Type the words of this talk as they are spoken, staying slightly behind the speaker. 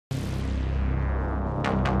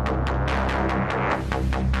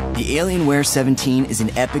The Alienware 17 is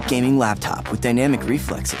an epic gaming laptop with dynamic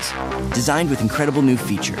reflexes. Designed with incredible new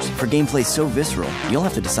features for gameplay so visceral, you'll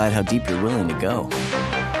have to decide how deep you're willing to go.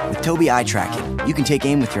 With Tobii eye tracking, you can take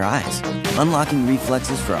aim with your eyes, unlocking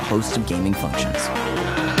reflexes for a host of gaming functions.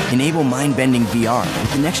 Enable mind-bending VR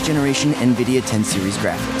with the next-generation NVIDIA 10 series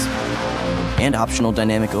graphics. And optional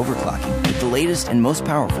dynamic overclocking with the latest and most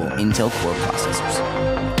powerful Intel Core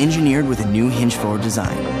processors. Engineered with a new hinge-forward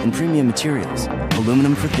design and premium materials,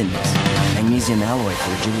 aluminum for thinness, magnesium alloy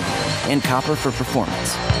for rigidity, and copper for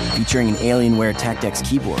performance, featuring an Alienware TactX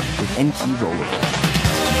keyboard with N-key rollover.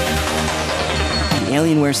 The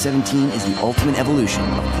Alienware 17 is the ultimate evolution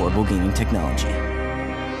of portable gaming technology.